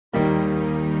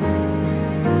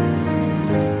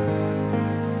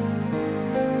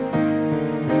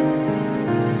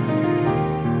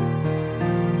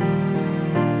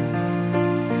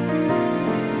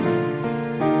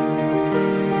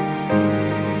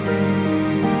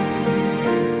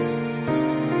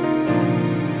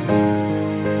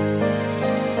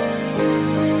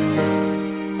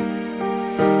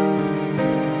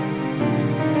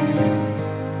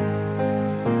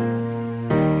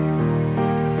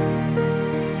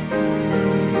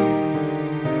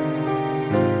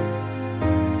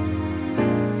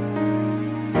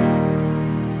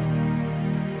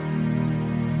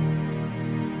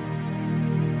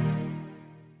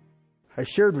I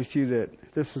shared with you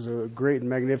that this is a great and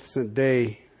magnificent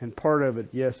day, and part of it,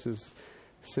 yes, is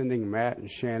sending Matt and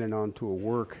Shannon on to a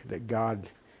work that God,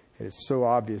 it is so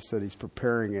obvious that He's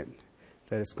preparing it,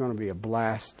 that it's going to be a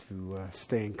blast to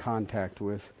stay in contact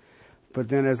with. But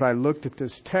then as I looked at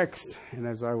this text, and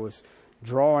as I was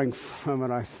drawing from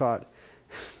it, I thought,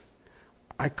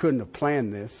 I couldn't have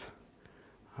planned this.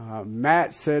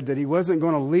 Matt said that he wasn't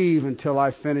going to leave until I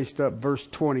finished up verse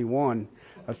 21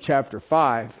 of chapter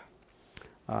 5.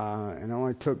 And it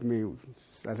only took me,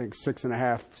 I think,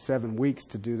 6.5, 7 weeks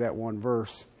to do that one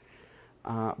verse.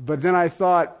 But then I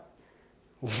thought,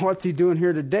 what's he doing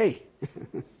here today?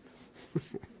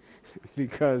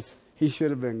 Because he should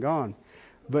have been gone.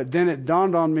 But then it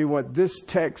dawned on me what this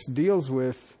text deals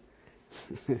with.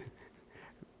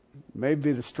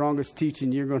 Maybe the strongest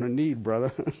teaching you're going to need,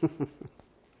 brother.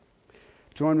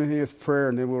 Join with me with prayer,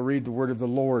 and then we'll read the word of the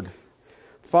Lord.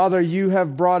 Father, you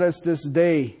have brought us this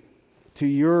day to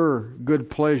your good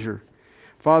pleasure.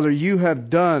 Father, you have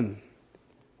done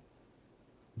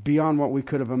beyond what we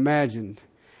could have imagined.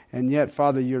 And yet,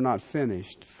 Father, you're not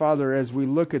finished. Father, as we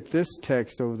look at this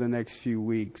text over the next few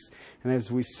weeks, and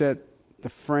as we set the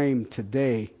frame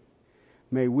today,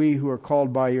 may we who are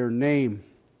called by your name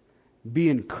be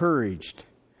encouraged,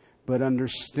 but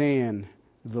understand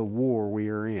the war we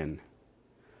are in.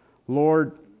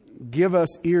 Lord, give us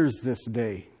ears this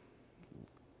day.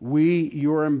 We,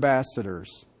 your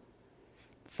ambassadors.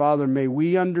 Father, may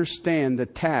we understand the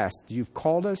task you've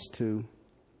called us to.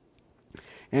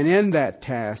 And in that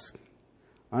task,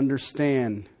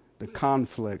 understand the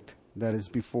conflict that is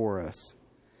before us.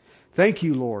 Thank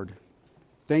you, Lord.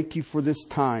 Thank you for this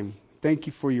time. Thank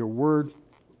you for your word.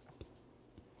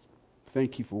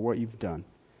 Thank you for what you've done.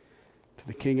 To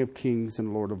the King of Kings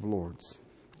and Lord of Lords.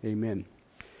 Amen.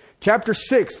 Chapter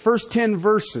 6, first 10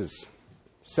 verses.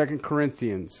 2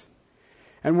 Corinthians.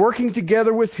 And working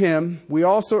together with him, we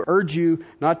also urge you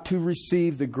not to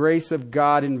receive the grace of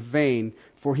God in vain.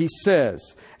 For he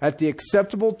says, at the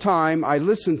acceptable time I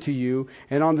listened to you,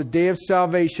 and on the day of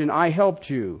salvation I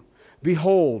helped you.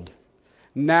 Behold,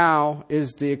 now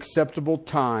is the acceptable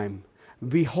time.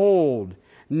 Behold,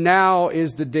 now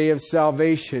is the day of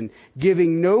salvation,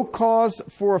 giving no cause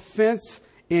for offense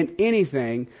in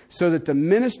anything, so that the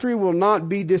ministry will not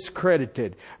be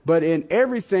discredited, but in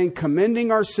everything commending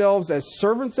ourselves as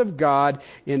servants of God,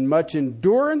 in much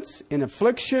endurance, in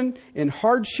affliction, in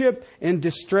hardship, in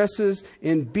distresses,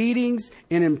 in beatings,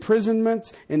 in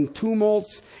imprisonments, in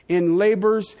tumults, in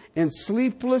labors, in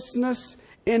sleeplessness,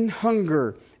 in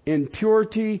hunger, in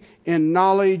purity, in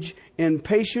knowledge, in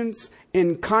patience,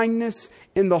 in kindness,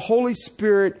 in the Holy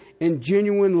Spirit, in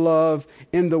genuine love,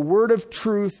 in the word of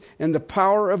truth, in the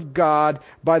power of God,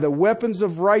 by the weapons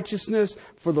of righteousness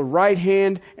for the right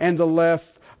hand and the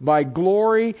left, by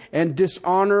glory and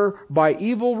dishonor, by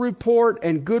evil report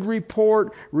and good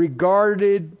report,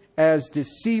 regarded as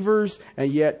deceivers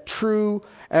and yet true,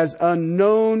 as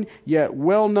unknown yet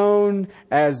well known,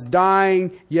 as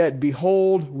dying yet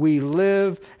behold we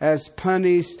live, as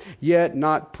punished yet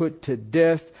not put to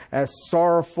death, as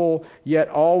sorrowful yet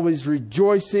always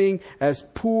rejoicing, as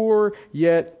poor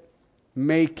yet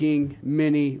making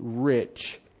many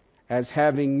rich, as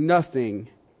having nothing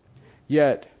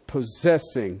yet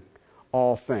possessing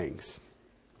all things.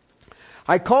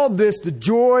 I called this the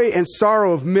joy and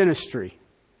sorrow of ministry.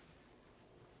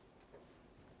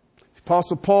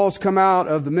 Apostle Paul's come out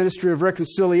of the ministry of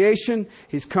reconciliation.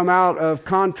 He's come out of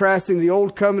contrasting the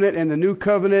old covenant and the new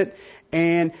covenant.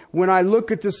 And when I look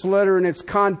at this letter in its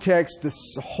context,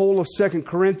 the whole of 2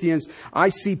 Corinthians, I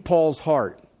see Paul's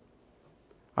heart.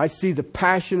 I see the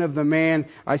passion of the man.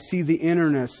 I see the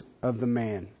innerness of the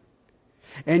man.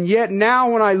 And yet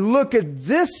now when I look at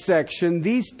this section,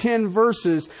 these 10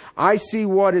 verses, I see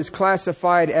what is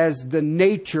classified as the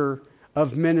nature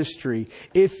of ministry.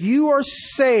 If you are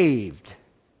saved,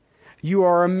 you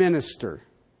are a minister.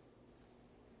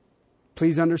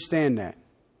 Please understand that.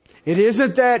 It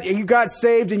isn't that you got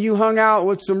saved and you hung out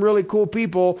with some really cool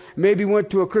people, maybe went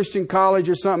to a Christian college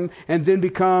or something, and then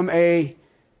become a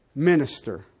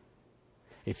minister.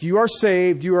 If you are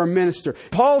saved, you are a minister.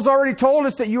 Paul's already told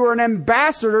us that you are an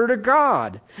ambassador to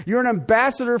God. You're an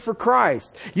ambassador for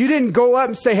Christ. You didn't go up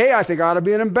and say, hey, I think I ought to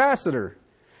be an ambassador.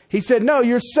 He said, no,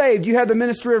 you're saved. You have the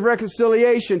ministry of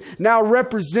reconciliation. Now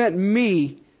represent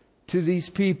me to these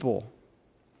people.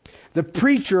 The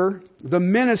preacher, the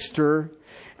minister,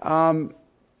 and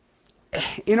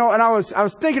I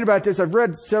was thinking about this. I've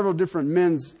read several different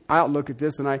men's outlook at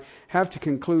this, and I have to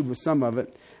conclude with some of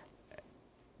it.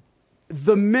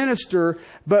 The minister,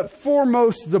 but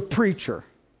foremost the preacher.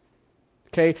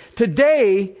 Okay,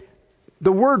 today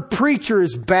the word preacher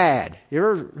is bad. You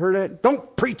ever heard that?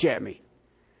 Don't preach at me.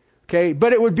 Okay,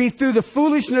 but it would be through the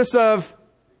foolishness of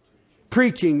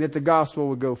preaching that the gospel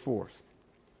would go forth.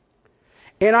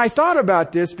 And I thought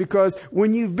about this because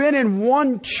when you've been in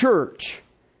one church,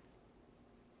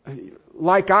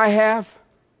 like I have,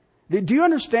 do you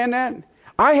understand that?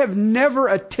 I have never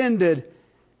attended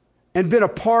and been a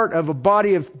part of a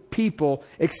body of people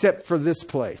except for this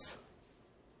place.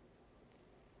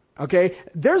 Okay?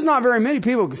 There's not very many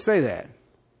people who can say that.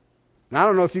 And I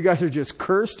don't know if you guys are just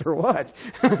cursed or what.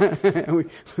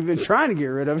 We've been trying to get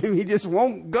rid of him. He just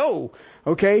won't go.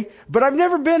 Okay? But I've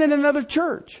never been in another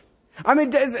church. I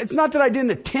mean, it's not that I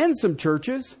didn't attend some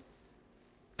churches.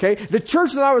 Okay? The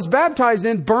church that I was baptized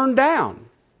in burned down.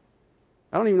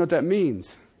 I don't even know what that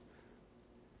means.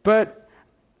 But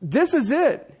this is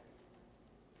it.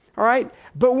 All right?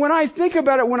 But when I think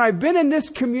about it, when I've been in this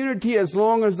community as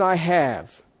long as I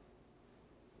have,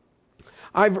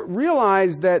 I've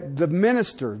realized that the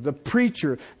minister, the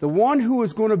preacher, the one who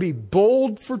is going to be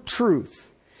bold for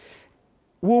truth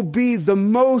will be the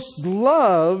most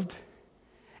loved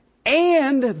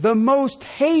and the most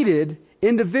hated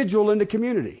individual in the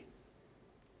community.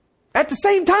 At the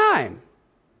same time,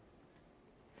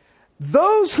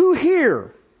 those who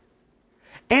hear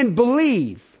and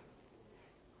believe,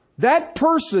 that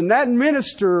person, that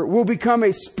minister will become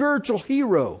a spiritual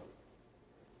hero.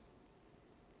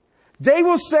 They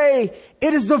will say,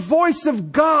 it is the voice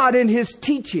of God in His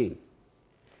teaching.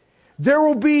 There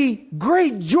will be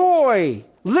great joy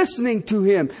listening to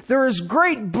Him. There is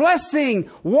great blessing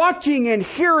watching and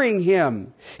hearing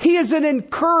Him. He is an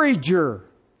encourager.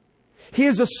 He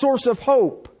is a source of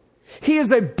hope. He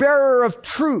is a bearer of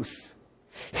truth.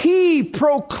 He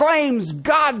proclaims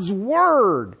God's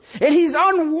Word, and He's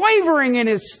unwavering in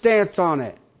His stance on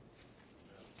it.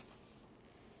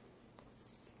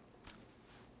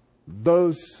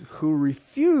 Those who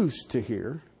refuse to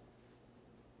hear,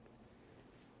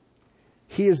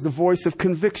 He is the voice of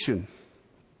conviction.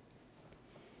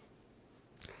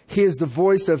 He is the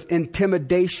voice of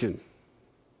intimidation.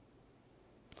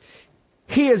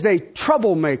 He is a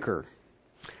troublemaker.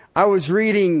 I was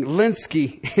reading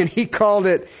Linsky, and he called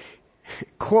it,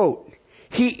 quote,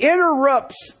 he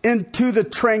interrupts into the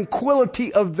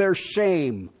tranquility of their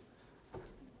shame,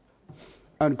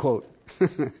 unquote.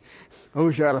 I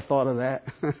wish I'd have thought of that.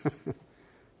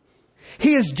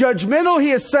 He is judgmental.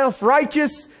 He is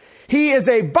self-righteous. He is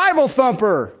a Bible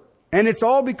thumper. And it's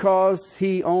all because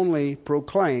he only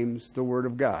proclaims the Word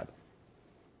of God.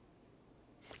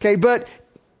 Okay, but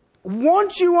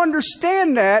once you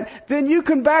understand that, then you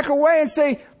can back away and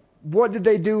say, what did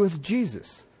they do with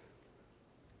Jesus?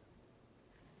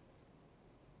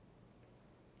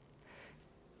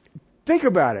 Think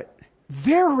about it.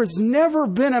 There has never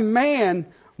been a man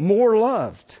more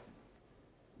loved.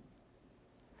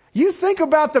 You think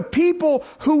about the people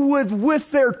who would, with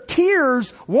their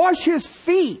tears, wash His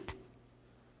feet.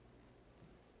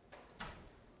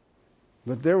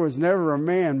 But there was never a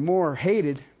man more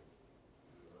hated.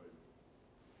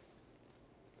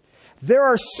 There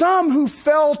are some who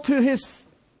fell to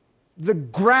the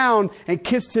ground and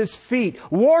kissed His feet,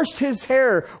 washed His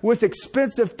hair with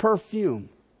expensive perfume,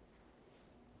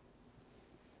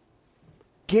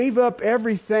 gave up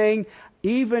everything,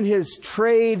 even his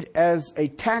trade as a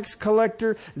tax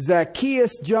collector.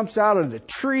 Zacchaeus jumps out of the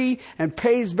tree and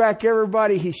pays back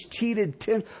everybody he's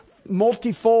cheated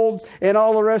multifold and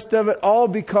all the rest of it, all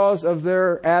because of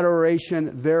their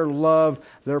adoration, their love,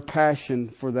 their passion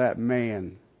for that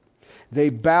man. They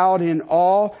bowed in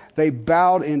awe. They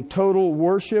bowed in total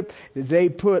worship. They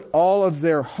put all of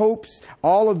their hopes,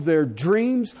 all of their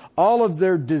dreams, all of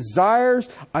their desires,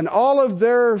 and all of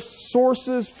their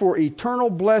sources for eternal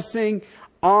blessing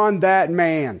on that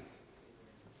man.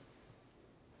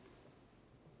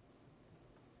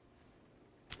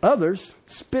 Others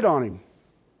spit on Him.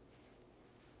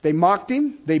 They mocked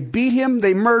Him. They beat Him.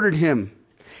 They murdered Him.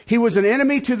 He was an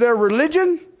enemy to their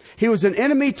religion. He was an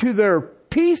enemy to their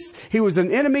peace. He was an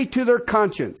enemy to their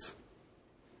conscience.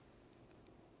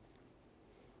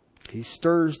 He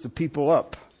stirs the people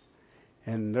up,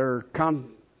 and their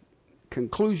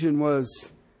conclusion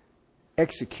was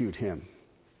execute Him.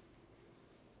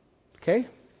 Okay?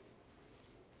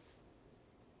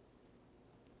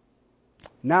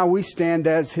 Now we stand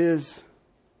as His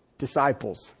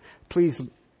disciples. Please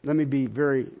let me be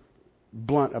very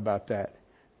blunt about that.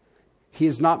 He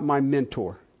is not my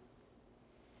mentor.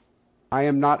 I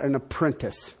am not an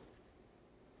apprentice.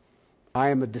 I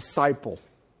am a disciple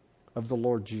of the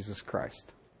Lord Jesus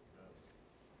Christ.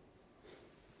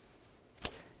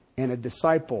 And a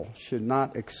disciple should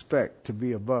not expect to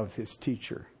be above his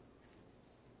teacher.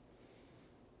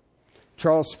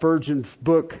 Charles Spurgeon's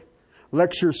book,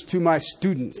 Lectures to My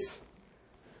Students,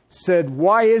 said,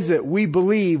 "Why is it we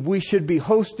believe we should be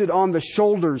hoisted on the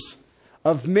shoulders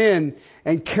of men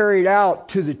and carried out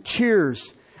to the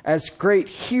cheers as great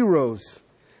heroes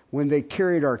when they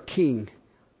carried our King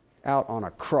out on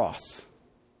a cross?"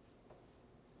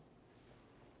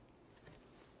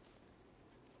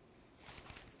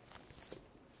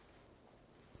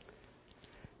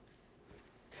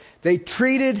 They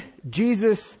treated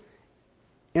Jesus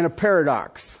in a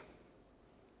paradox,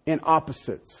 in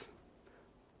opposites.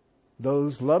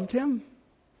 Those loved him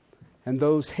and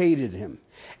those hated him.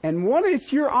 And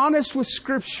if you're honest with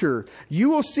Scripture, you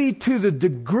will see to the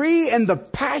degree and the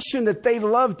passion that they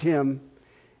loved him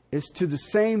is to the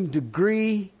same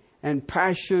degree and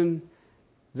passion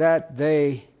that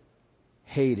they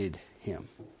hated him.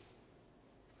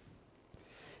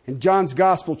 In John's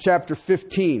Gospel, chapter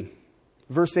 15,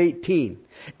 verse 18,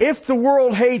 "If the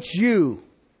world hates you,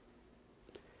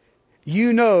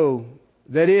 you know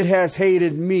that it has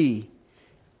hated me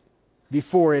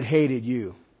before it hated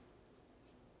you."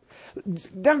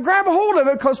 Now grab a hold of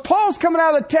it, because Paul's coming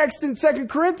out of the text in 2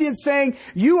 Corinthians saying,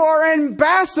 you are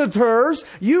ambassadors,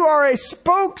 you are a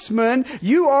spokesman,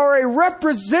 you are a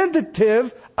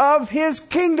representative of his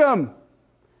kingdom.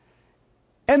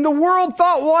 And the world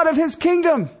thought what of his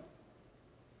kingdom?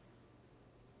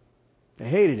 They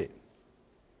hated it.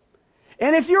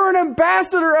 And if you're an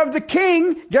ambassador of the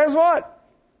king, guess what?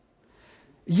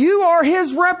 You are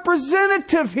his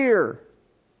representative here.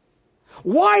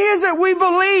 Why is it we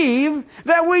believe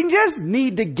that we just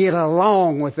need to get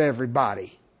along with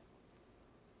everybody?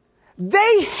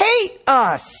 They hate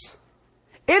us.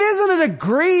 It isn't a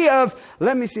degree of,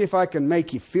 let me see if I can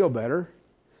make you feel better.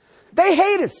 They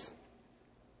hate us.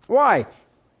 Why?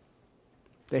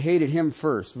 They hated him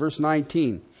first. Verse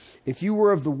 19. "If you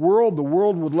were of the world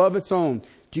would love its own."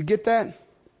 Do you get that?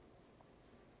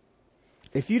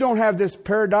 If you don't have this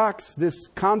paradox, this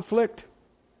conflict,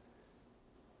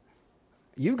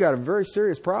 you've got a very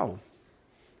serious problem.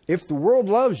 If the world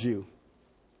loves you,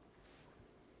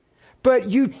 but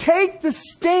you take the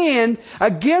stand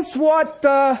against what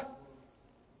the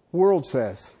world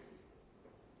says,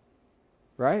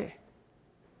 right?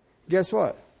 Guess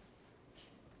what?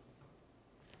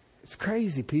 It's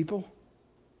crazy, people.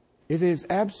 It is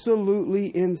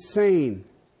absolutely insane.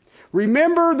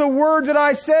 "Remember the word that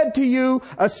I said to you,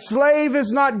 a slave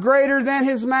is not greater than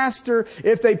his master.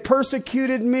 If they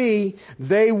persecuted me,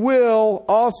 they will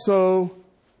also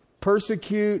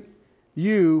persecute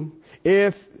you.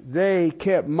 If they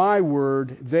kept my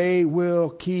word, they will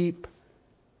keep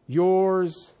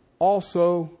yours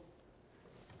also."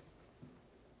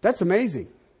 That's amazing.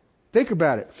 Think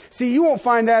about it. See, you won't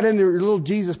find that in your little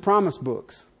Jesus promise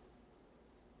books.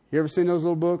 You ever seen those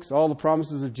little books? All the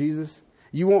promises of Jesus?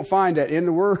 You won't find that in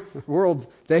the world.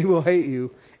 They will hate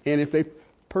you. And if they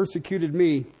persecuted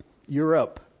me, you're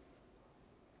up.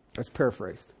 That's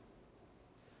paraphrased.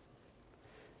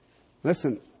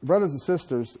 Listen, brothers and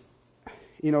sisters,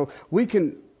 we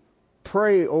can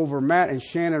pray over Matt and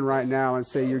Shannon right now and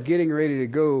say, you're getting ready to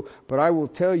go. But I will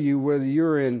tell you, whether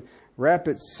you're in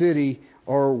Rapid City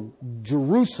or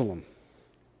Jerusalem,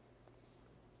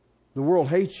 the world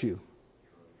hates you.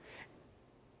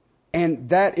 And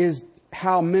that is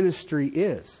how ministry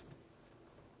is.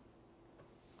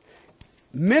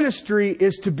 Ministry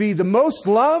is to be the most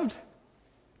loved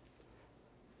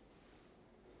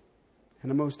and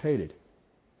the most hated.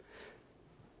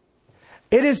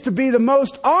 It is to be the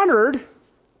most honored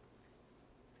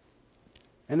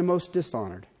and the most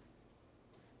dishonored.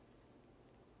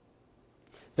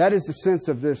 That is the sense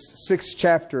of this 6th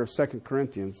chapter of 2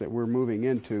 Corinthians that we're moving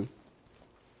into.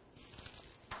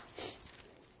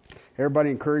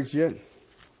 Everybody encouraged yet?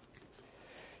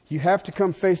 You have to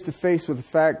come face to face with the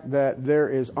fact that there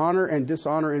is honor and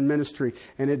dishonor in ministry.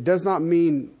 And it does not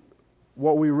mean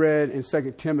what we read in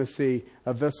 2 Timothy,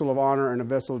 a vessel of honor and a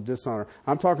vessel of dishonor.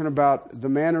 I'm talking about the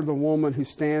man or the woman who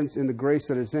stands in the grace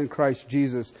that is in Christ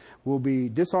Jesus will be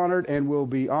dishonored and will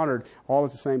be honored all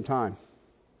at the same time.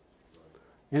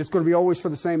 And it's going to be always for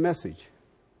the same message.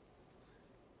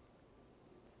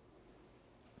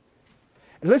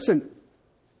 Listen,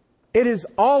 it is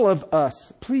all of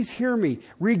us. Please hear me.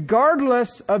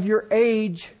 Regardless of your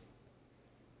age,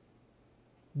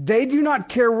 they do not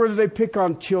care whether they pick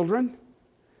on children.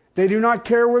 They do not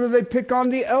care whether they pick on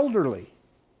the elderly.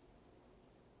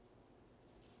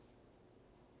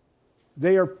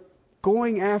 They are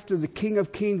going after the King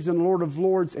of Kings and Lord of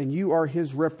Lords, and you are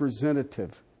his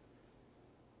representative.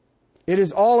 It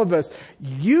is all of us.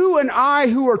 You and I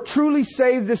who are truly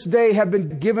saved this day have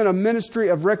been given a ministry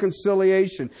of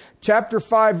reconciliation. Chapter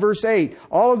 5, verse 8.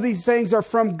 All of these things are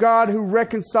from God who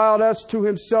reconciled us to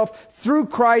Himself through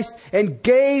Christ and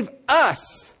gave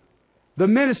us the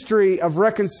ministry of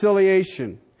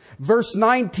reconciliation. Verse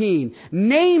 19.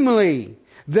 Namely,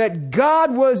 that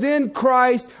God was in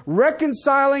Christ,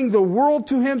 reconciling the world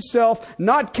to Himself,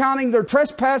 not counting their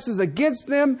trespasses against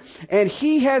them, and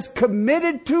He has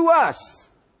committed to us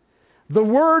the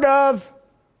word of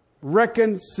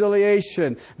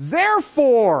reconciliation.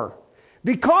 Therefore,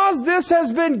 because this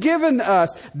has been given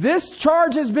us, this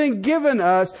charge has been given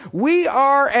us, we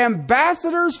are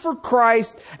ambassadors for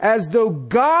Christ, as though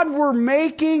God were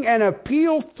making an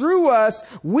appeal through us.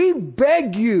 We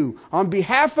beg you, on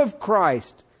behalf of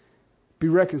Christ, be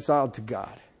reconciled to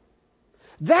God.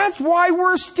 That's why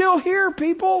we're still here,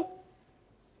 people.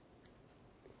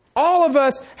 All of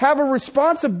us have a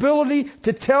responsibility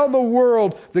to tell the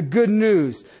world the good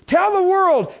news. Tell the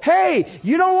world, hey,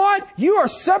 you know what? You are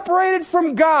separated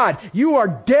from God. You are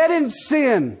dead in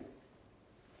sin.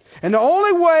 And the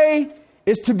only way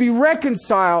is to be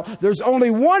reconciled. There's only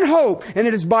one hope, and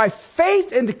it is by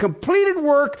faith in the completed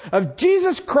work of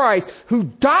Jesus Christ, who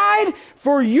died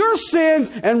for your sins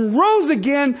and rose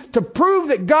again to prove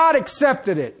that God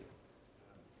accepted it.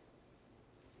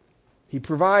 He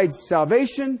provides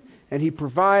salvation and He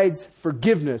provides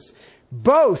forgiveness.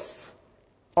 Both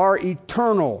are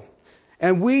eternal.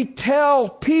 And we tell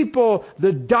people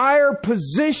the dire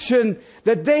position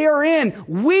that they are in.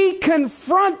 We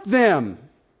confront them.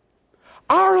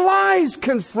 Our lives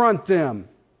confront them.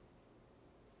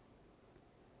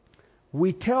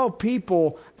 We tell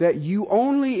people that you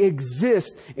only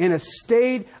exist in a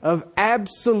state of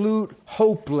absolute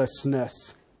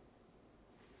hopelessness.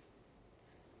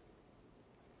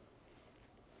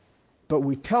 But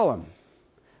we tell them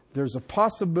there's a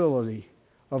possibility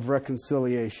of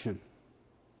reconciliation.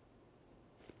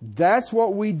 That's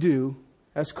what we do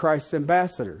as Christ's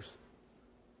ambassadors.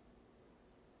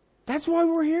 That's why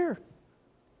we're here.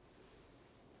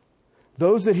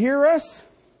 Those that hear us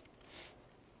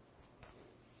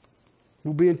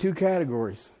will be in two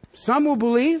categories. Some will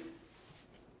believe,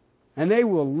 and they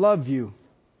will love you.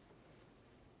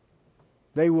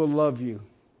 They will love you.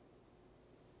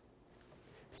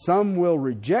 Some will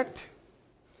reject,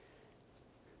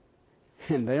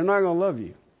 and they're not going to love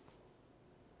you.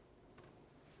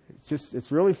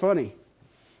 It's really funny.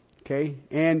 Okay?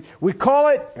 And we call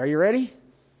it, are you ready?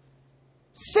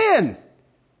 Sin.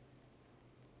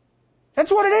 That's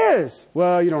what it is.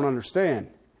 Well, you don't understand.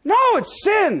 No, it's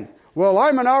sin. Well,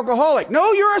 I'm an alcoholic.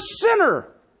 No, you're a sinner.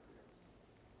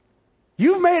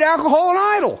 You've made alcohol an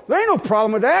idol. There ain't no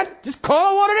problem with that. Just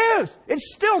call it what it is.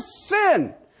 It's still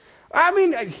sin. I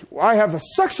mean, I have a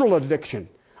sexual addiction.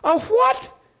 A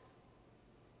what?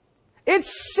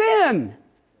 It's sin.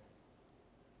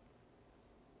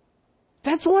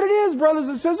 That's what it is, brothers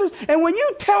and sisters. And when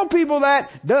you tell people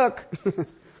that, duck.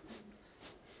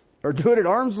 Or do it at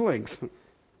arm's length.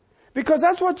 Because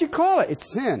that's what you call it.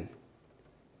 It's sin.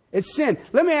 It's sin.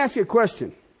 Let me ask you a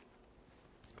question.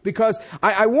 Because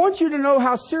I want you to know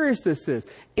how serious this is.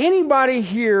 Anybody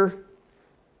here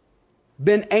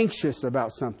been anxious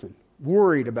about something?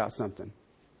 Worried about something?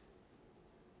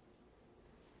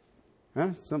 Huh?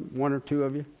 One or two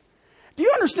of you. Do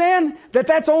you understand that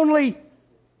that's only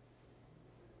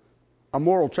a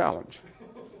moral challenge?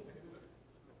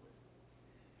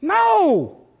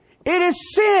 No! It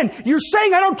is sin. You're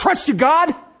saying, I don't trust you,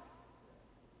 God.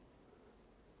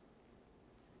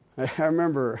 I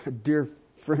remember a dear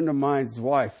friend of mine's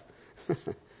wife.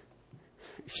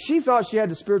 She thought she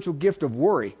had the spiritual gift of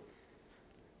worry.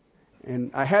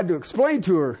 And I had to explain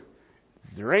to her,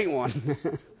 there ain't one.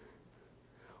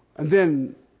 And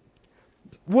then,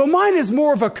 well, mine is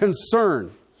more of a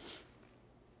concern.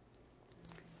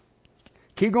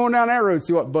 Keep going down that road,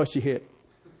 see what bus you hit.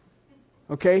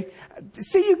 Okay?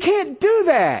 See, you can't do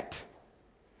that.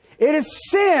 It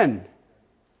is sin.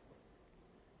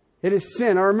 It is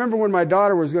sin. I remember when my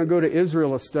daughter was going to go to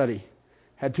Israel to study,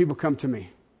 had people come to me.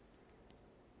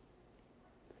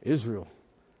 Israel.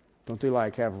 Don't they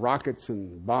like have rockets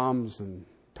and bombs and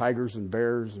tigers and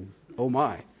bears and oh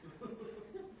my.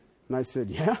 And I said,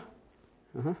 yeah.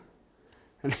 Uh-huh.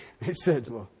 And they said,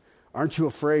 well, aren't you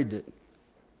afraid that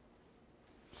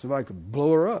somebody could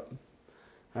blow her up?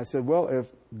 I said, well, if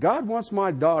God wants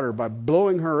my daughter by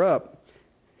blowing her up,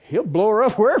 He'll blow her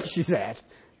up wherever she's at.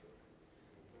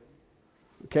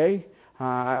 Okay?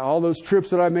 All those trips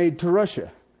that I made to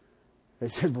Russia. They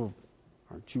said, well,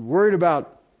 aren't you worried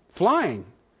about flying?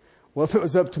 Well, if it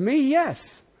was up to me,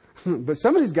 yes. But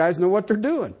some of these guys know what they're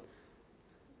doing.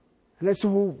 And I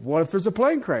said, well, what if there's a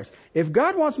plane crash? If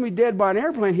God wants me dead by an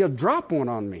airplane, He'll drop one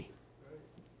on me.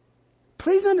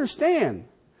 Please understand,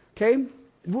 okay?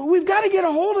 We've got to get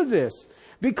a hold of this.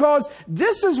 Because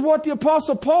this is what the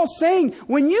Apostle Paul's saying.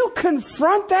 When you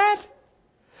confront that,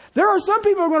 there are some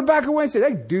people who are going to back away and say,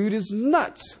 that dude is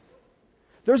nuts.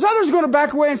 There's others going to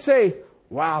back away and say,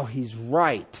 wow, he's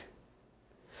right.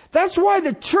 That's why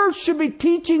the church should be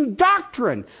teaching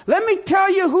doctrine. Let me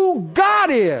tell you who God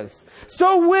is.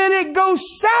 So when it goes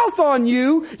south on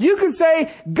you, you can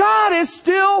say, God is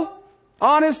still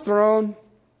on His throne.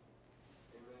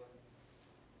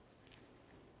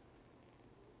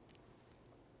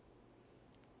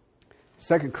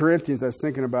 Second Corinthians, I was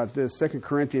thinking about this. 2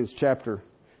 Corinthians chapter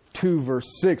 2,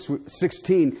 verse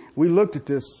 16. We looked at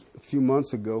this a few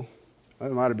months ago.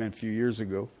 It might have been a few years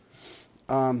ago.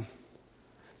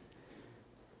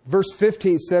 Verse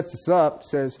 15 sets us up,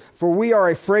 says, for we are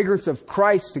a fragrance of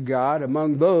Christ to God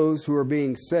among those who are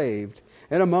being saved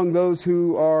and among those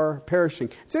who are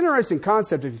perishing. It's an interesting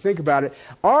concept if you think about it.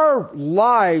 Our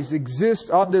lives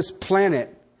exist on this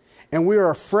planet, and we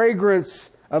are a fragrance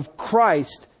of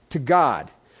Christ to God.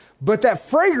 But that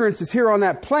fragrance is here on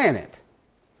that planet.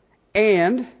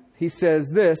 And, he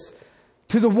says this,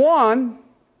 to the one,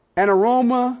 an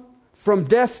aroma from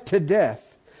death to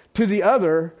death. To the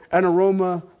other, an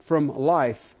aroma from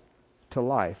life to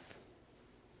life.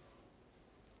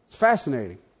 It's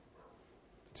fascinating.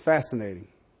 It's fascinating.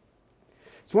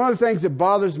 It's one of the things that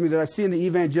bothers me that I see in the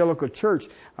evangelical church.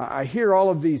 I hear all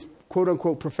of these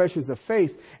quote-unquote professions of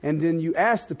faith, and then you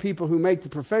ask the people who make the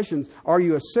professions, are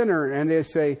you a sinner? And they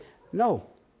say, no.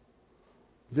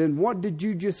 Then what did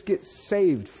you just get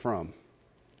saved from?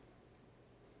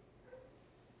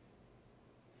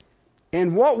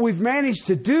 And what we've managed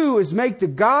to do is make the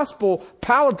gospel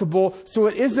palatable so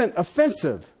it isn't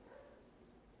offensive.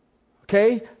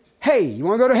 Okay? Hey, you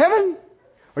want to go to heaven?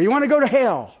 Or you want to go to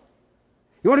hell?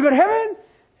 You want to go to heaven?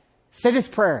 Say this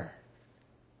prayer.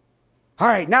 All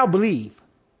right, now believe.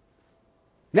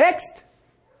 Next.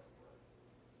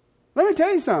 Let me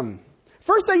tell you something.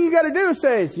 First thing you got to do is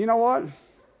say, you know what?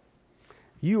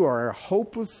 You are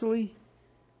hopelessly,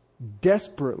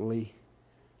 desperately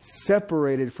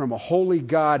separated from a holy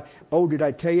God. Oh, did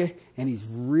I tell you? And He's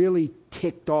really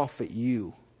ticked off at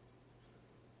you.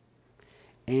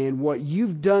 And what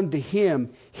you've done to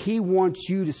Him, He wants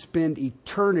you to spend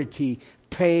eternity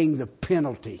paying the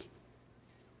penalty.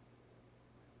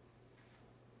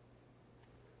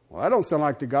 Well, that don't sound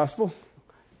like the gospel.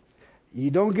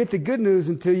 You don't get the good news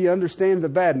until you understand the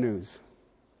bad news.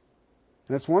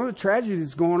 And that's one of the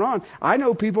tragedies going on. I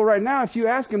know people right now, if you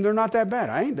ask them, they're not that bad.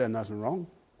 I ain't done nothing wrong.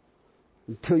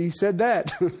 Until you said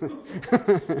that.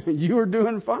 You were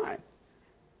doing fine.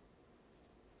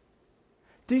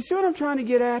 Do you see what I'm trying to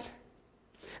get at?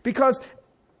 Because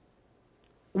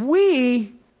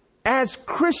we, as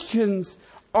Christians,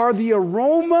 are the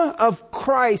aroma of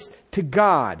Christ to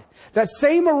God. That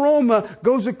same aroma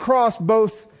goes across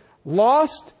both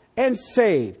lost and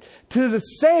saved. To the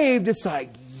saved, it's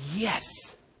like, yes,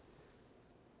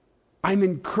 I'm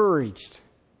encouraged.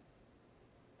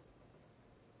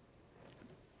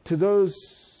 To those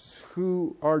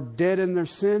who are dead in their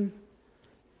sin,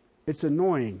 it's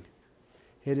annoying.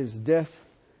 It is death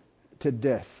to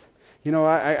death. You know,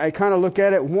 I kind of look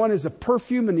at it. One is a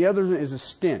perfume and the other is a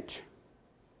stench.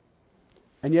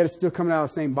 And yet it's still coming out of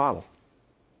the same bottle.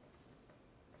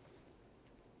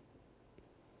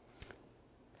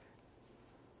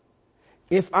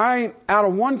 If out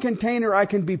of one container I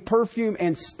can be perfume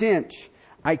and stench,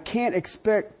 I can't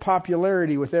expect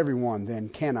popularity with everyone then,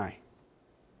 can I?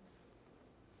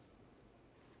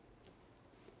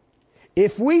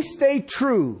 If we stay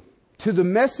true to the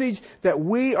message that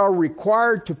we are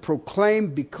required to proclaim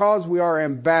because we are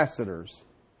ambassadors,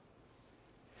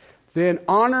 then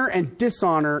honor and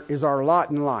dishonor is our lot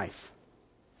in life.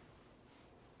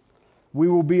 We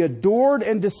will be adored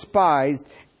and despised,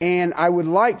 and I would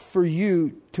like for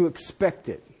you to expect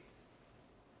it.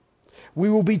 We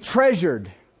will be treasured,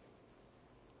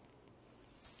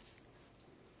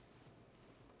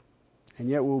 and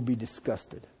yet we will be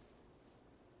disgusted.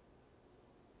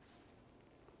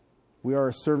 We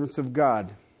are servants of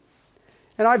God.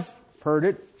 And I've heard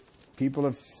it. People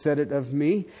have said it of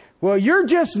me. Well, you're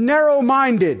just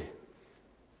narrow-minded.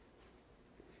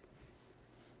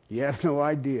 You have no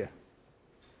idea.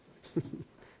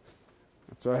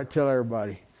 That's what I tell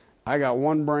everybody. I got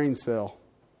one brain cell.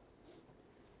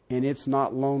 And it's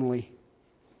not lonely.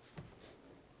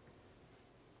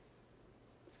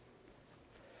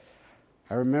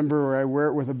 I remember I wear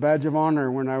it with a badge of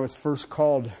honor when I was first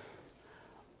called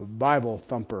Bible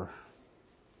thumper.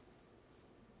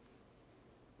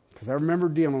 Because I remember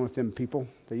dealing with them people.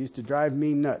 They used to drive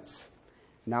me nuts.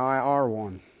 Now I are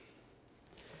one.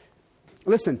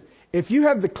 Listen, if you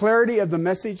have the clarity of the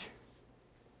message,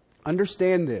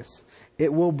 understand this.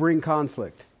 It will bring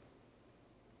conflict.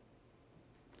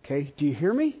 Okay, do you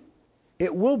hear me?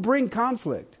 It will bring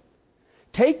conflict.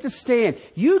 Take the stand.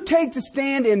 You take the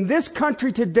stand in this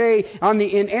country today on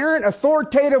the inerrant,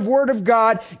 authoritative Word of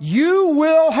God. You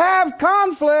will have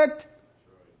conflict.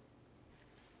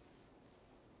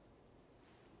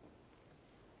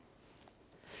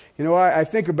 You know, I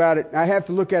think about it. I have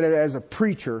to look at it as a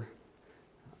preacher.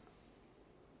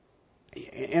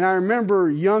 And I remember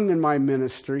young in my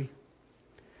ministry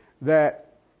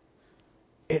that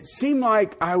it seemed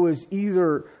like I was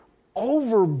either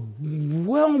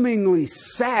overwhelmingly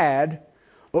sad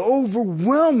or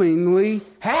overwhelmingly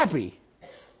happy.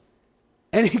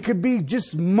 And it could be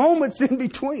just moments in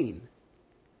between.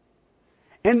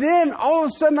 And then all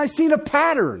of a sudden I seen a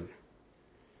pattern.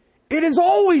 It is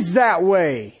always that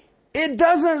way. It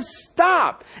doesn't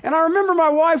stop. And I remember my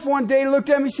wife one day looked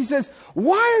at me, she says,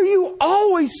 "Why are you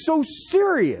always so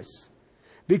serious?"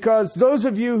 Because those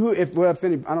of you who, I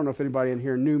don't know if anybody in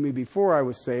here knew me before I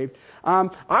was saved,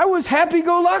 I was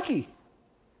happy-go-lucky.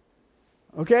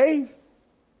 Okay?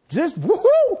 Just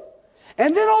woohoo!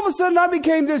 And then all of a sudden I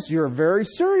became this, you're very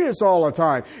serious all the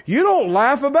time. You don't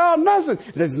laugh about nothing.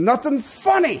 There's nothing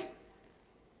funny.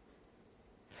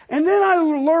 And then I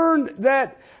learned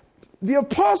that the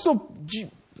apostle,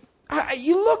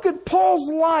 you look at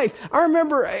Paul's life. I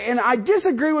remember, and I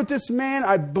disagree with this man.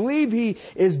 I believe he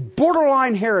is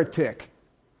borderline heretic.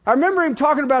 I remember him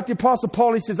talking about the apostle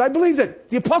Paul. He says, I believe that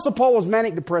the apostle Paul was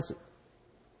manic depressive.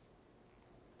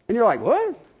 And you're like,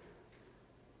 what?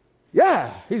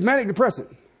 Yeah, he's manic depressive.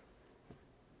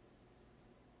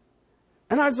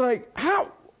 And I was like,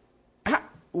 how?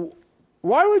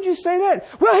 Why would you say that?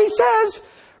 Well, he says,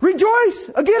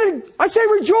 rejoice. Again, I say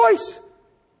rejoice.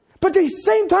 But at the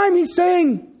same time, he's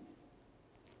saying,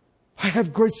 I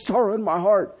have great sorrow in my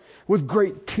heart with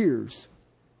great tears.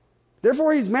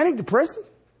 Therefore, he's manic depressive?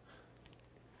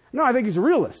 No, I think he's a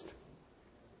realist.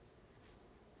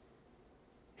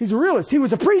 He's a realist. He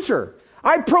was a preacher.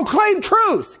 I proclaim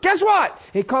truth. Guess what?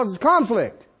 It causes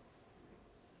conflict.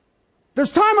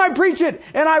 There's time I preach it,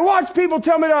 and I watch people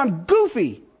tell me that I'm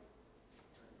goofy.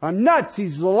 I'm nuts.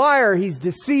 He's a liar. He's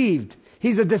deceived.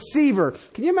 He's a deceiver.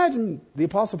 Can you imagine the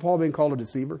Apostle Paul being called a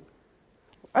deceiver?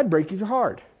 I'd break his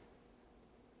heart.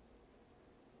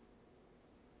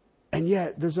 And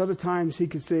yet, there's other times he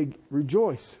could say,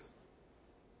 rejoice.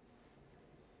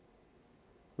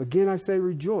 Again, I say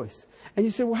rejoice. And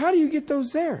you say, well, how do you get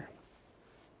those there?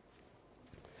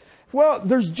 Well,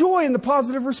 there's joy in the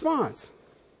positive response.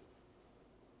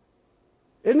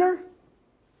 Isn't there?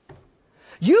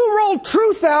 You roll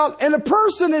truth out and a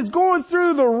person is going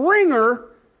through the ringer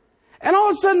and all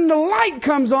of a sudden the light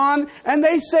comes on and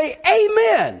they say,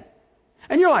 amen.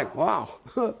 And you're like, wow.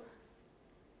 And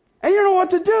you don't know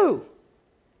what to do.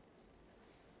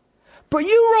 But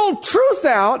you roll truth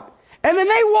out and then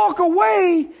they walk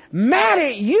away mad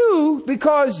at you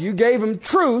because you gave them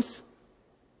truth.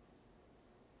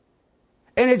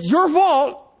 And it's your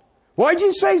fault. Why'd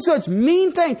you say such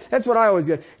mean things? That's what I always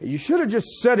get. You should have just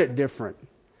said it different.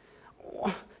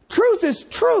 Truth is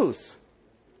truth.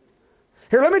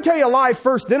 Here, let me tell you a lie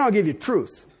first, then I'll give you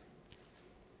truth.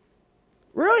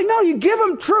 Really? No, you give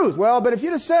them truth. Well, but if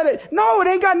you'd have said it, no, it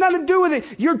ain't got nothing to do with it.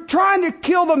 You're trying to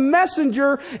kill the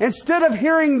messenger instead of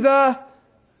hearing the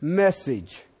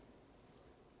message.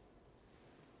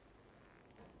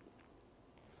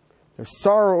 There's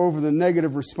sorrow over the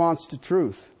negative response to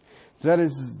truth. That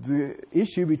is the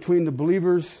issue between the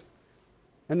believers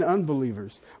and the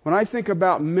unbelievers. When I think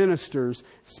about ministers,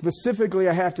 specifically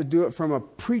I have to do it from a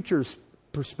preacher's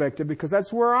perspective because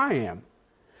that's where I am.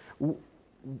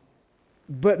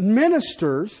 But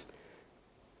ministers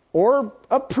or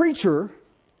a preacher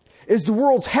is the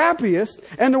world's happiest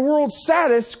and the world's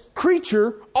saddest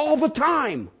creature all the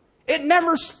time. It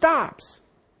never stops.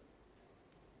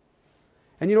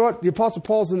 And you know what? The Apostle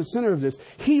Paul's in the center of this.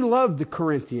 He loved the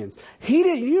Corinthians. You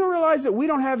don't realize that we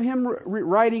don't have him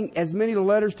writing as many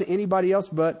letters to anybody else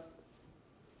but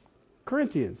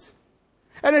Corinthians.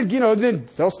 And then, then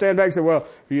they'll stand back and say, well,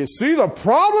 you see the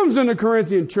problems in the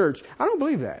Corinthian church. I don't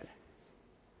believe that.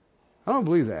 I don't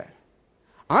believe that.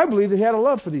 I believe that he had a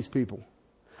love for these people.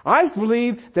 I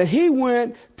believe that he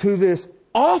went to this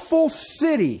awful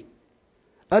city,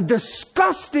 a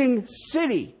disgusting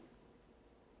city.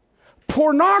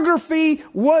 Pornography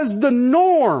was the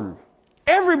norm.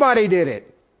 Everybody did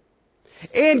it.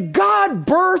 And God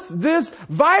birthed this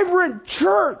vibrant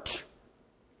church.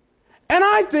 And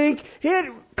I think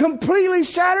it completely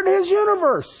shattered his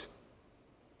universe.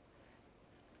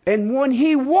 And when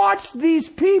he watched these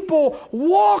people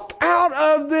walk out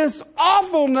of this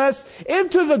awfulness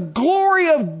into the glory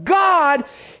of God,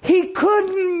 he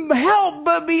couldn't help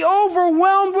but be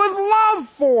overwhelmed with love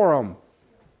for them.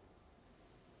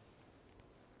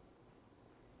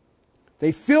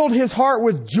 They filled his heart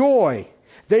with joy.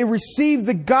 They received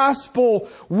the gospel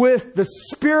with the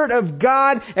Spirit of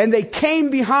God, and they came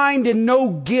behind in no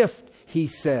gift, he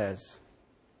says.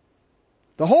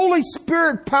 The Holy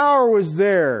Spirit power was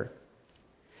there.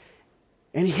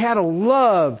 And he had a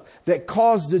love that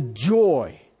caused a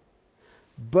joy.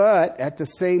 But at the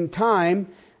same time,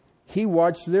 he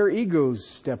watched their egos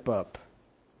step up.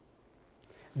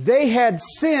 They had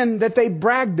sin that they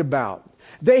bragged about.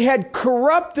 They had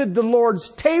corrupted the Lord's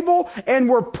table and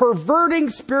were perverting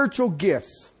spiritual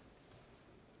gifts.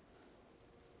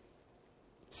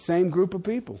 Same group of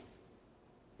people.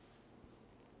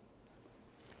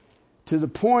 To the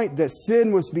point that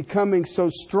sin was becoming so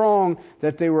strong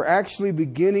that they were actually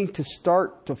beginning to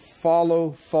start to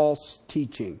follow false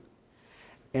teaching.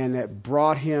 And that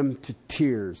brought him to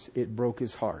tears. It broke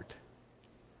his heart.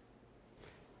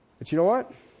 But you know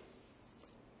what?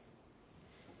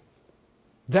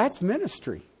 That's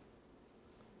ministry.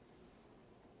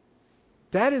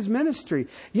 That is ministry.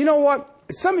 You know what?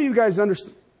 Some of you guys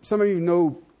some of you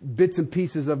know bits and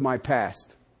pieces of my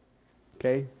past.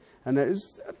 Okay? And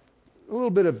there's a little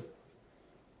bit of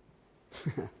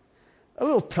a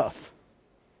little tough.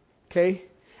 Okay?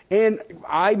 And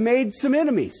I made some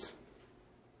enemies.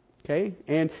 Okay?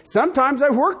 And sometimes I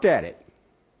worked at it.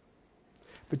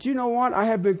 But you know what? I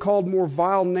have been called more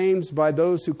vile names by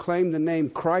those who claim the name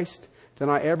Christ than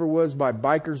I ever was by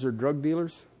bikers or drug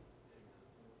dealers.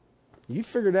 You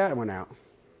figured that one out.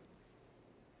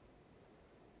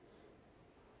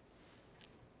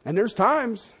 And there's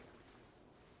times.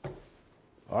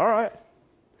 All right.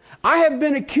 I have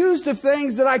been accused of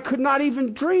things that I could not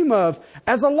even dream of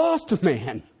as a lost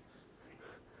man.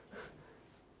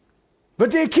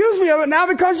 But they accuse me of it now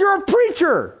because you're a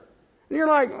preacher. And you're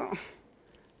like, oh,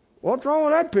 what's wrong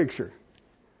with that picture?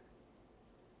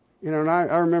 You know, and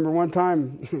I remember one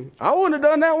time, I wouldn't have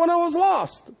done that when I was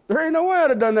lost. There ain't no way I'd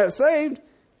have done that saved.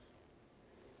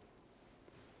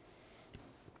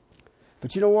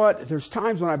 But you know what? There's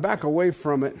times when I back away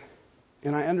from it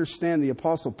and I understand the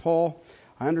Apostle Paul.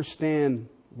 I understand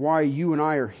why you and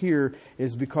I are here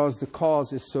is because the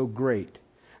cause is so great.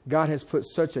 God has put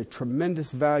such a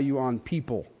tremendous value on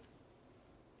people.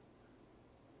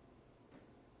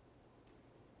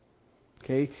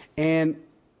 Okay? And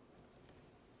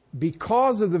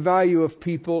because of the value of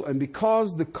people and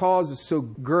because the cause is so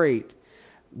great,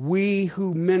 we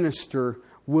who minister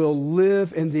will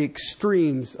live in the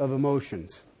extremes of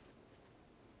emotions.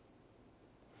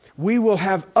 We will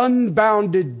have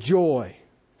unbounded joy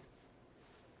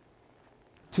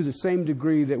to the same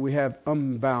degree that we have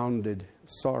unbounded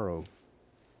sorrow.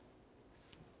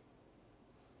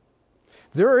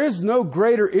 There is no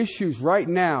greater issues right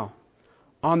now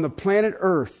on the planet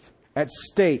Earth at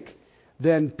stake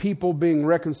than people being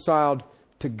reconciled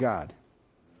to God.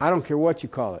 I don't care what you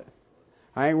call it.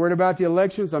 I ain't worried about the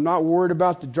elections. I'm not worried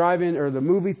about the drive-in or the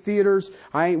movie theaters.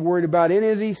 I ain't worried about any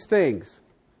of these things.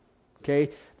 Okay?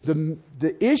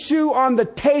 The issue on the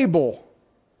table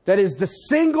that is the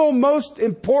single most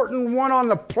important one on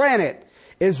the planet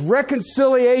is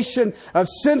reconciliation of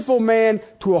sinful man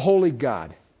to a holy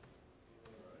God.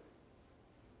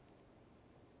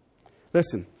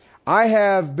 Listen, I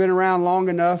have been around long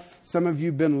enough. Some of you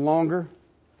have been longer.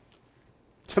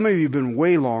 Some of you have been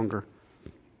way longer.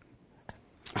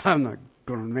 I'm not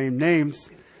going to name names.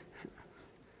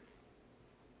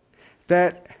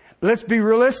 That, let's be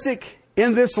realistic.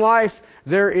 In this life,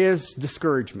 there is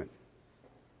discouragement.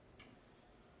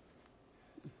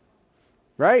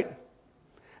 Right?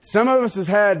 Some of us has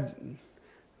had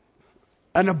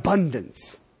an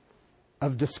abundance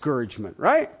of discouragement,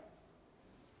 right?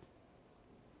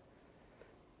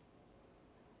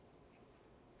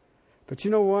 But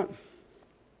you know what?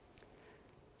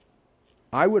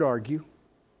 I would argue,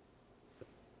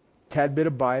 tad bit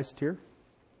of bias here,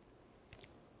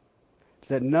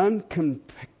 that none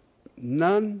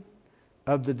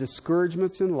of the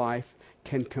discouragements in life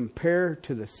can compare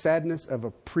to the sadness of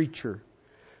a preacher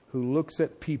who looks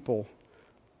at people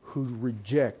who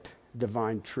reject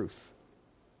divine truth.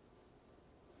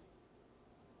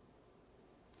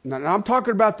 Now I'm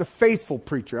talking about the faithful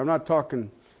preacher. I'm not talking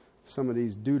some of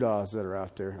these doodahs that are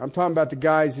out there. I'm talking about the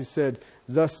guys who said,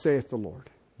 "Thus saith the Lord."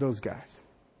 Those guys.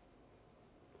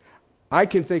 I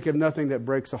can think of nothing that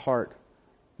breaks a heart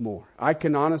more. I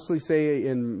can honestly say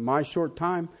in my short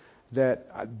time that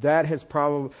has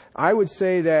probably, I would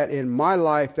say that in my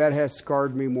life that has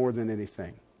scarred me more than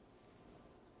anything.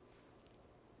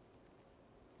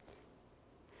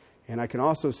 And I can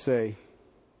also say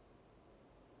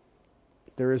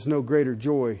there is no greater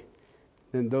joy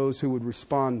than those who would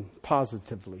respond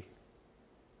positively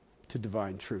to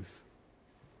divine truth.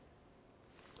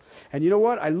 And you know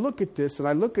what? I look at this and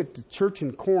I look at the church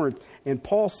in Corinth, and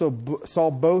Paul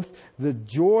saw both the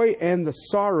joy and the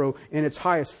sorrow in its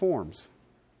highest forms.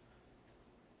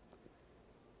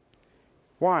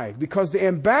 Why? Because the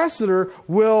ambassador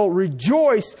will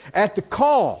rejoice at the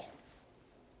call.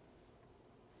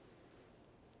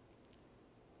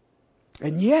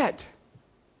 And yet,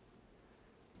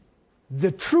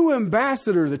 the true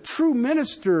ambassador, the true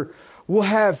minister, will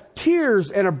have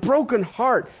tears and a broken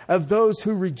heart of those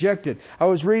who reject it. I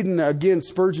was reading again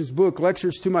Spurgeon's book,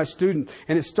 Lectures to My Student,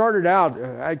 and it started out,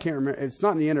 I can't remember, it's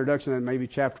not in the introduction, maybe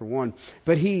chapter 1,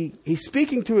 but he's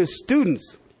speaking to his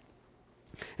students.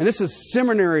 And this is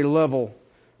seminary level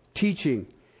teaching.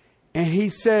 And he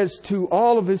says to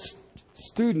all of his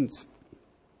students,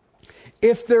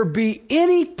 if there be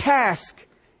any task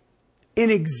in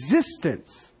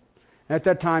existence, at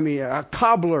that time, a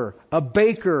cobbler, a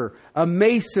baker, a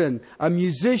mason, a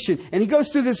musician. And he goes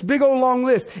through this big old long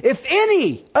list. If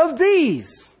any of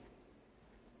these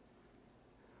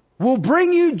will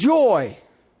bring you joy,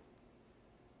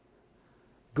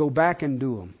 go back and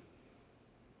do them.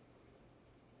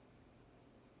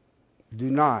 Do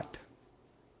not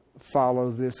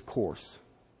follow this course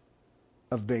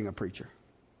of being a preacher.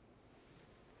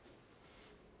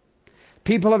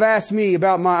 People have asked me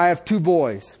about I have 2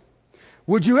 boys.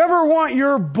 Would you ever want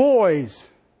your boys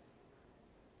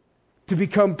to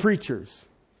become preachers?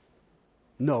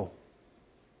 No.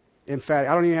 In fact,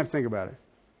 I don't even have to think about it.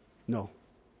 No.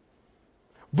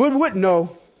 But what?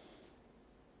 No.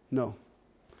 No.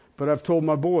 But I've told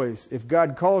my boys, if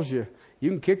God calls you, you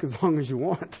can kick as long as you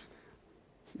want.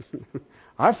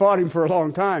 I fought him for a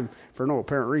long time for no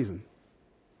apparent reason.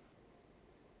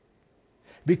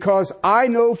 Because I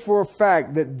know for a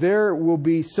fact that there will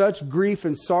be such grief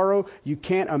and sorrow you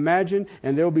can't imagine,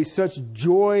 and there will be such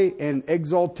joy and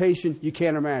exaltation you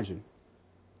can't imagine.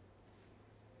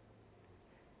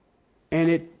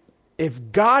 And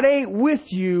if God ain't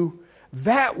with you,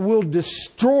 that will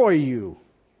destroy you.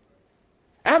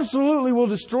 Absolutely will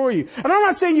destroy you. And I'm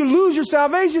not saying you lose your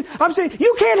salvation. I'm saying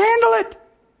you can't handle it.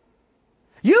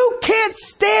 You can't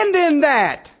stand in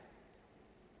that.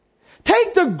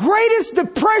 Take the greatest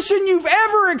depression you've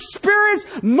ever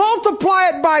experienced, multiply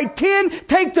it by 10.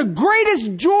 Take the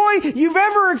greatest joy you've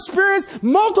ever experienced,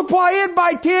 multiply it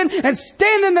by 10, and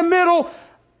stand in the middle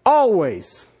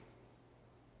always.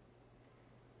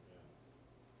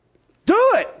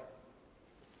 Do it.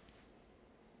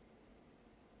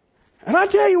 And I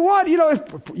tell you what,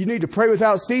 if you need to pray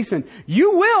without ceasing.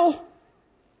 You will.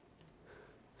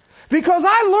 Because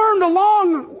I learned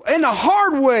along in a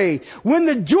hard way, when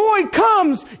the joy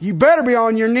comes, you better be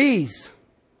on your knees.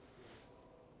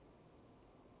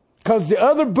 Because the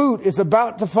other boot is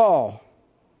about to fall.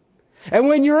 And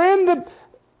when you're in the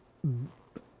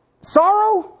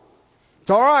sorrow,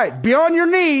 it's all right. Be on your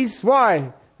knees.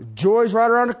 Why? Joy's right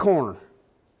around the corner.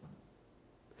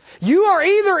 You are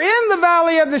either in the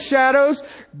valley of the shadows,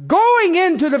 going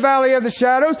into the valley of the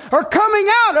shadows, or coming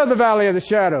out of the valley of the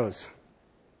shadows.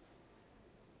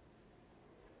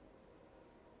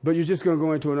 But you're just going to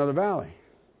go into another valley.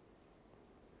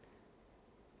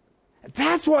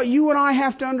 That's what you and I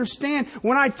have to understand.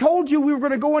 When I told you we were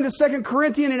going to go into 2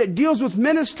 Corinthians and it deals with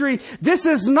ministry, this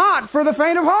is not for the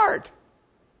faint of heart.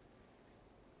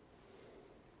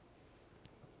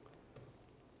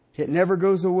 It never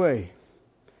goes away.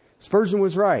 Spurgeon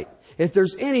was right. If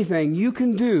there's anything you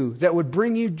can do that would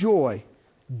bring you joy,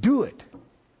 do it.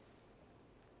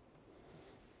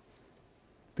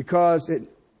 Because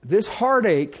this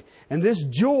heartache and this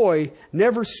joy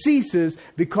never ceases,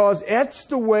 because that's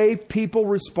the way people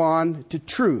respond to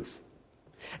truth.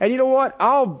 And you know what?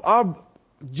 I'll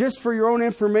just for your own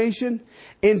information,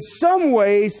 in some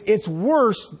ways it's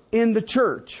worse in the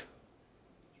church.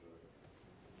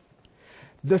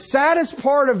 The saddest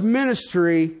part of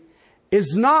ministry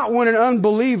is not when an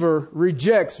unbeliever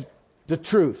rejects the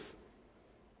truth.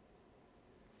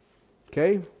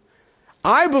 Okay?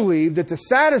 I believe that the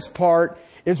saddest part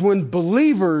is when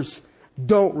believers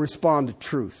don't respond to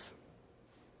truth.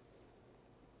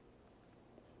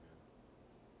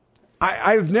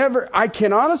 I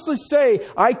can honestly say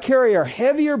I carry a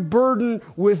heavier burden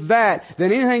with that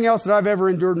than anything else that I've ever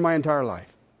endured in my entire life.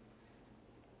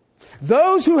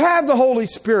 those who have the Holy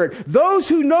Spirit, those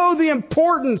who know the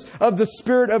importance of the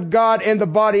Spirit of God and the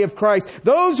body of Christ,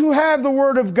 those who have the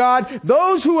Word of God,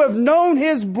 those who have known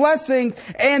His blessings,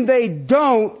 and they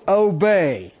don't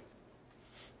obey.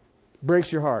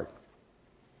 Breaks your heart.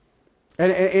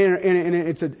 And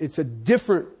it's a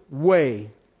different way.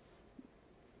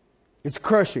 It's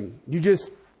crushing.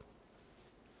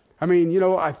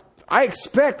 I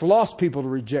expect lost people to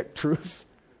reject truth.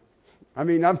 What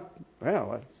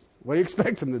do you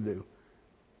expect them to do?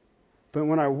 But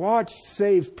when I watch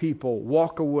saved people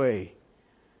walk away,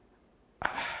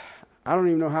 I don't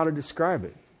even know how to describe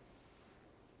it.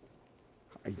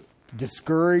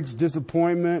 Discouraged,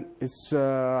 disappointment. It's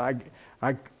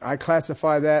I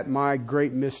classify that my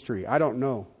great mystery. I don't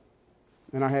know,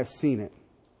 and I have seen it.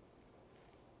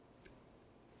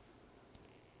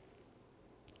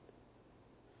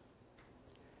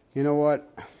 You know what?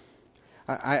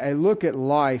 I look at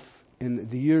life in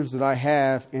the years that I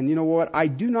have, and you know what? I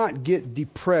do not get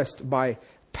depressed by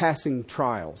passing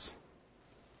trials,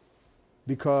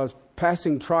 because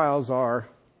passing trials are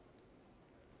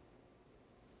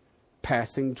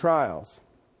passing trials.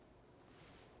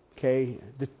 Okay?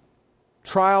 The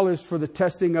trial is for the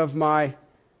testing of my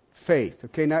faith.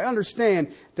 Okay? Now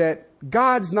understand that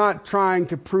God's not trying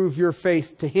to prove your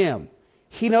faith to Him.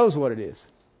 He knows what it is.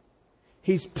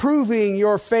 He's proving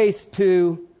your faith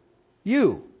to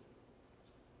you.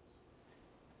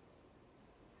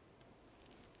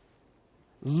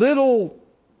 Little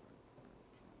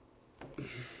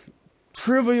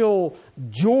trivial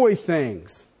joy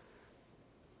things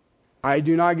I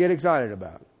do not get excited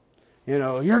about.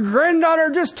 Your granddaughter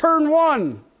just turned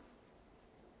 1.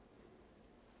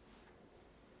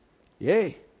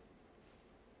 Yay.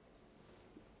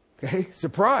 Okay,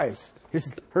 surprise.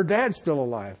 Her dad's still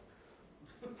alive.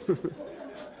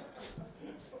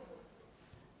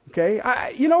 Okay,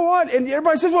 you know what? And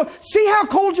everybody says, well, see how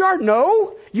cold you are?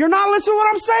 No, you're not listening to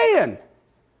what I'm saying.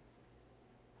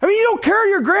 You don't carry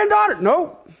your granddaughter?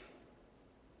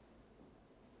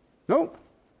 Nope,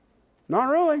 not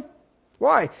really.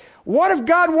 Why? What if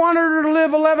God wanted her to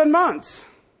live 11 months?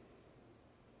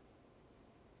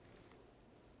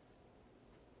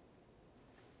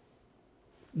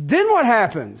 Then what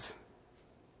happens?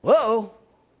 Uh-oh.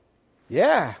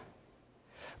 Yeah.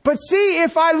 But see,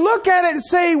 if I look at it and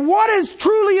say, what is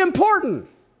truly important?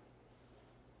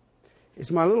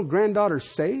 Is my little granddaughter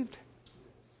saved?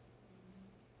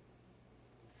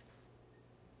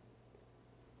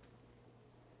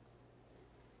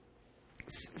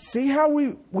 See how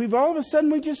we've all of a sudden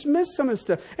we just missed some of this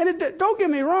stuff. And don't get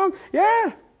me wrong.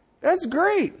 Yeah, that's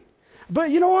great.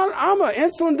 But you know what? I'm an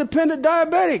insulin dependent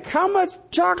diabetic. How much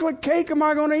chocolate cake am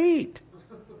I going to eat?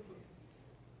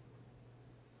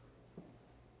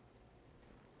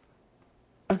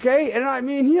 Okay,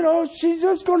 and she's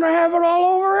just going to have it all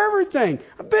over everything.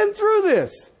 I've been through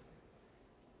this.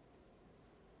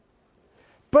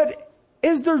 But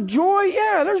is there joy?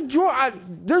 Yeah, there's joy.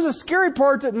 There's a scary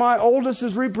part that my oldest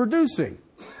is reproducing.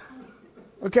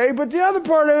 Okay, but the other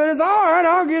part of it is, all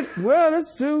right,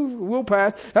 that's too, we'll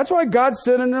pass. That's why God's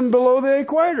sending them below the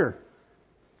equator.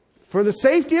 For the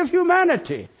safety of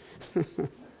humanity.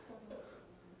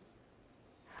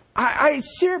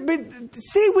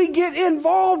 We get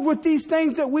involved with these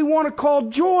things that we want to call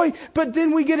joy, but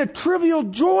then we get a trivial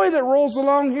joy that rolls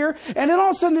along here, and then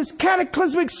all of a sudden this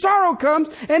cataclysmic sorrow comes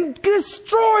and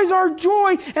destroys our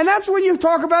joy, and that's when you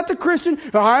talk about the Christian,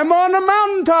 I'm on the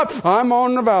mountaintop, I'm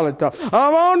on the valley top,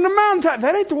 I'm on the mountaintop.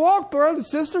 That ain't the walk, brothers and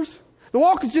sisters. The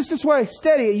walk is just this way,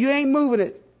 steady, you ain't moving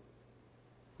it.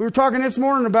 We were talking this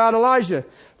morning about Elijah.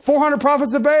 400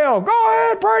 prophets of Baal. Go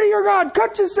ahead, pray to your God.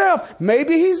 Cut yourself.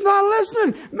 Maybe he's not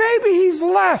listening. Maybe he's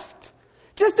left.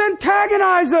 Just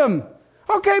antagonize him.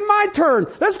 Okay, my turn.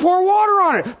 Let's pour water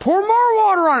on it. Pour more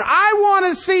water on it. I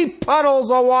want to see puddles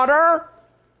of water.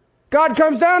 God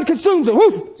comes down, consumes it.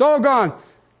 Woof, it's all gone.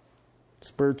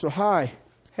 Spiritual high.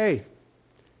 Hey,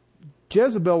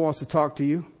 Jezebel wants to talk to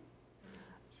you.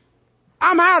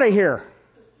 I'm out of here.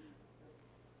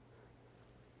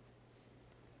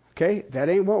 Okay, that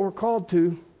ain't what we're called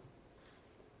to.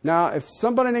 Now, if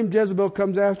somebody named Jezebel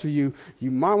comes after you,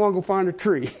 you might want to go find a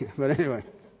tree. But anyway,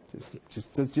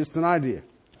 just an idea.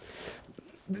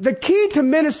 The key to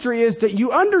ministry is that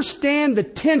you understand the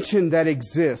tension that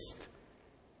exists.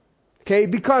 Okay,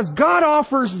 because God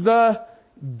offers the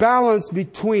balance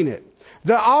between it.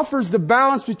 Offers the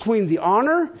balance between the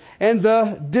honor and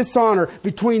the dishonor,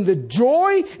 between the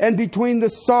joy and between the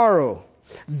sorrow.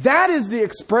 That is the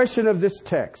expression of this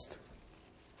text.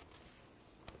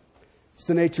 It's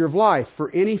the nature of life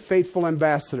for any faithful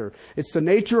ambassador. It's the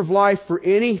nature of life for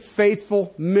any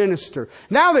faithful minister.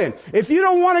 Now then, if you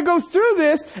don't want to go through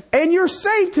this and you're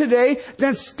saved today,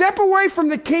 then step away from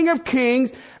the King of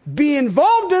Kings. Be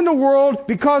involved in the world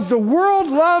because the world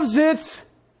loves its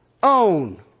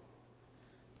own.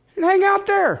 And hang out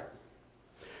there.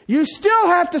 You still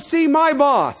have to see my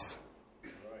boss.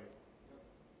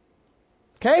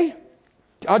 Okay?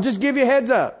 I'll just give you a heads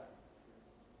up.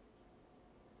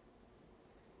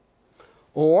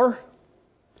 Or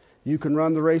you can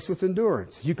run the race with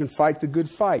endurance. You can fight the good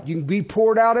fight. You can be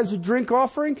poured out as a drink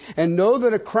offering and know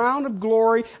that a crown of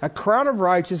glory, a crown of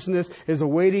righteousness is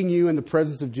awaiting you in the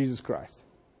presence of Jesus Christ.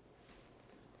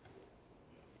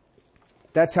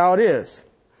 That's how it is.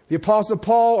 The Apostle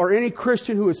Paul or any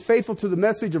Christian who is faithful to the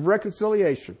message of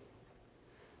reconciliation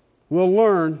will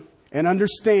learn and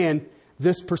understand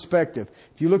this perspective.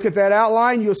 If you look at that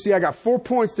outline, you'll see I got 4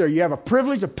 points there. You have a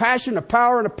privilege, a passion, a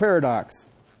power, and a paradox.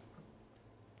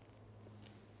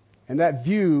 And that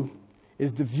view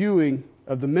is the viewing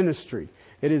of the ministry.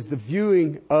 It is the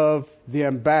viewing of the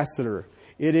ambassador.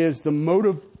 It is the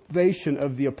motivation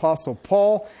of the Apostle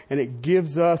Paul, and it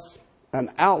gives us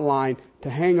an outline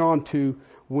to hang on to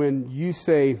when you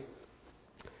say,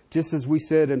 just as we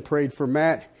said and prayed for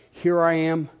Matt, here I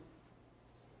am,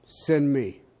 send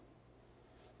me.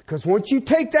 Because once you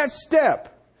take that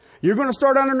step, you're going to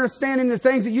start understanding the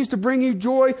things that used to bring you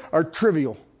joy are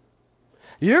trivial.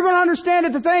 You're going to understand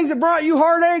that the things that brought you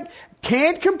heartache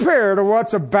can't compare to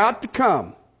what's about to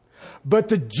come. But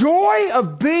the joy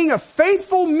of being a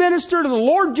faithful minister to the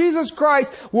Lord Jesus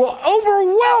Christ will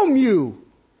overwhelm you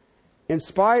in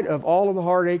spite of all of the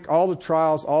heartache, all the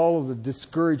trials, all of the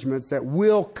discouragements that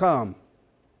will come.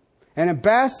 An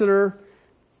ambassador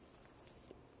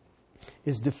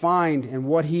is defined in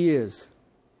what he is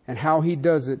and how he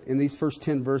does it in these first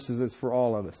 10 verses is for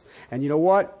all of us. And you know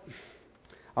what?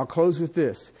 I'll close with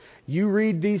this. You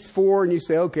read these 4 and you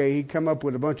say, okay, he come up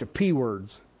with a bunch of P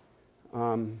words.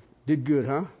 Did good,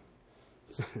 huh?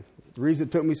 The reason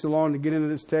it took me so long to get into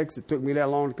this text, it took me that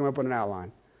long to come up with an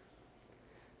outline.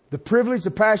 The privilege,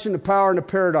 the passion, the power, and the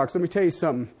paradox. Let me tell you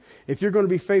something. If you're going to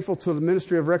be faithful to the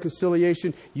ministry of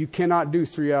reconciliation, you cannot do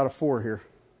 3 out of 4 here.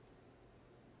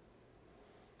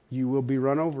 You will be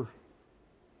run over.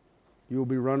 You will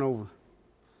be run over.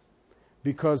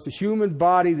 Because the human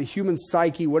body, the human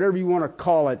psyche, whatever you want to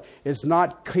call it, is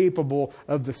not capable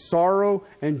of the sorrow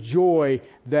and joy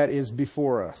that is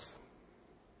before us.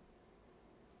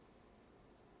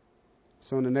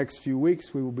 So in the next few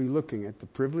weeks, we will be looking at the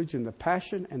privilege and the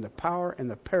passion and the power and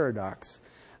the paradox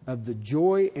of the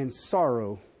joy and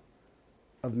sorrow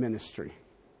of ministry.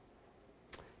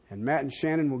 And Matt and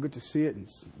Shannon will get to see it in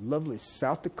lovely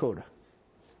South Dakota.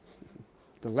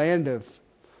 The land of,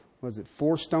 was it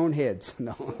 4 stone heads?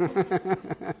 No.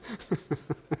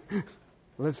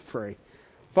 Let's pray.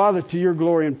 Father, to your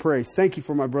glory and praise, thank you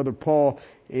for my brother Paul.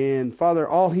 And Father,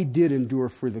 all he did endure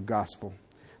for the gospel.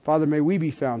 Father, may we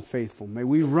be found faithful. May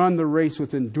we run the race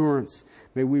with endurance.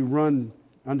 May we run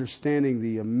understanding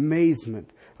the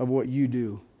amazement of what you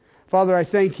do. Father, I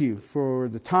thank you for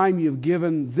the time you've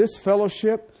given this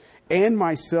fellowship and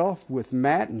myself with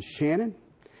Matt and Shannon.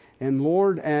 And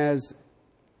Lord, as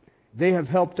they have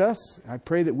helped us, I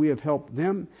pray that we have helped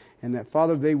them, and that,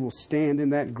 Father, they will stand in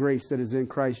that grace that is in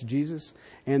Christ Jesus,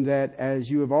 and that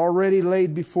as you have already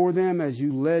laid before them, as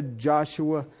you led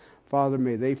Joshua, Father,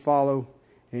 may they follow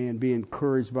and be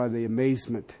encouraged by the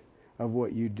amazement of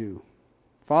what you do.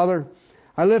 Father,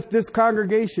 I lift this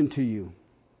congregation to you.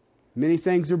 Many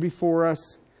things are before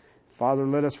us. Father,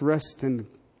 let us rest in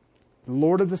the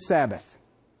Lord of the Sabbath,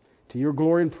 to your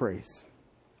glory and praise.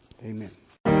 Amen.